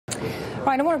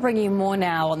Right, I want to bring you more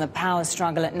now on the power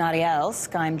struggle at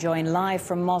Norilsk. I'm joined live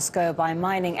from Moscow by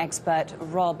mining expert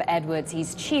Rob Edwards.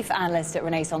 He's chief analyst at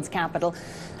Renaissance Capital.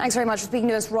 Thanks very much for speaking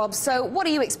to us, Rob. So what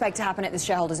do you expect to happen at this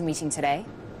shareholders meeting today?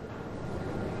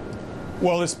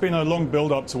 Well, it's been a long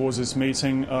build-up towards this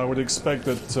meeting. I would expect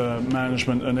that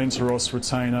management and Interos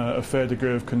retain a fair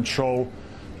degree of control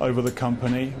over the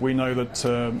company. We know that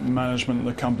management and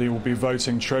the company will be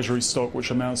voting treasury stock,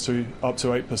 which amounts to up to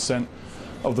 8%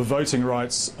 of the voting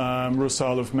rights.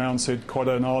 Rusal have mounted quite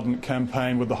an ardent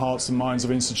campaign with the hearts and minds of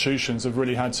institutions, have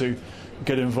really had to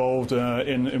get involved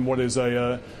in what is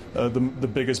the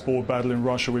biggest board battle in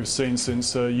Russia we've seen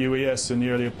since UES in the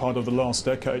earlier part of the last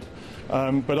decade.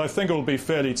 But I think it will be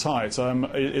fairly tight.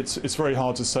 It's very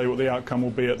hard to say what the outcome will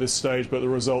be at this stage, but the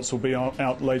results will be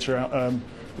out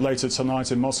later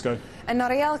tonight in Moscow. And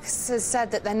Norilsk has said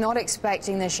that they're not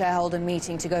expecting the shareholder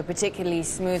meeting to go particularly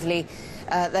smoothly.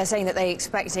 They're saying that they're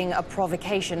expecting a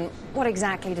provocation. What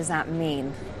exactly does that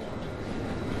mean?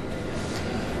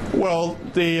 Well,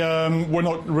 we're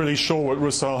not really sure what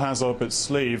Rusal has up its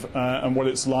sleeve and what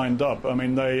it's lined up. I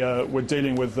mean, we're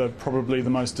dealing with probably the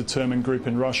most determined group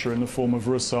in Russia in the form of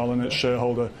Rusal and its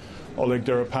shareholder, Oleg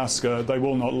Deripaska. They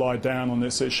will not lie down on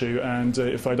this issue, and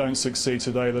if they don't succeed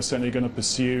today, they're certainly going to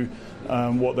pursue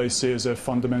what they see as their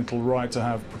fundamental right to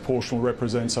have proportional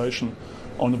representation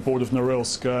on the board of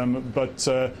Norilsk.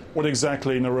 But what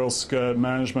exactly Norilsk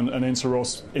management and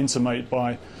Interos intimate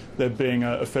by there being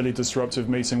a fairly disruptive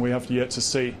meeting, we have yet to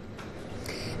see.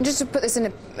 Just to put this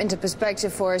into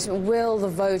perspective for us, will the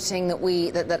voting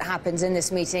that happens in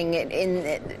this meeting,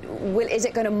 is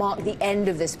it going to mark the end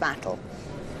of this battle?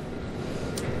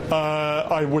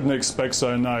 I wouldn't expect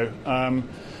so, no.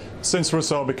 Since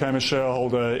Rusal became a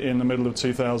shareholder in the middle of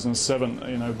 2007,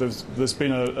 you know, there's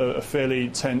been a fairly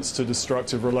tense to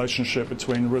destructive relationship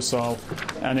between Rusal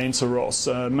and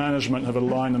Interos. Management have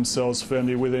aligned themselves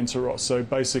firmly with Interos, so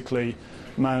basically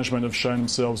management have shown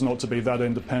themselves not to be that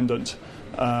independent,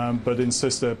 but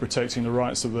insist they're protecting the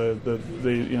rights of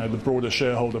the broader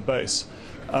shareholder base.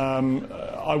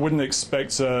 I wouldn't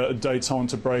expect a détente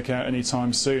to break out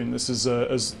anytime soon. This is,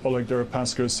 as Oleg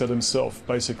Deripaska has said himself,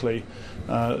 basically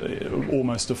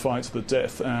almost a fight to the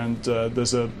death. And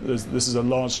this is a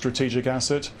large strategic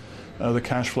asset. The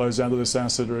cash flows out of this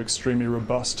asset are extremely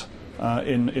robust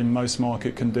in most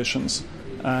market conditions.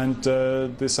 And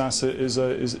this asset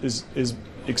is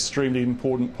extremely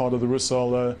important part of the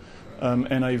Rusal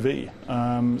NAV.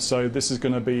 So this is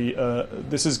going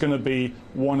to be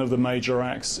one of the major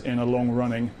acts in a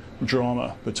long-running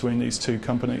drama between these two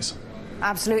companies.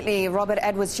 Absolutely. Robert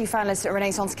Edwards, chief analyst at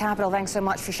Renaissance Capital, thanks so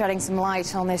much for shedding some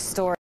light on this story.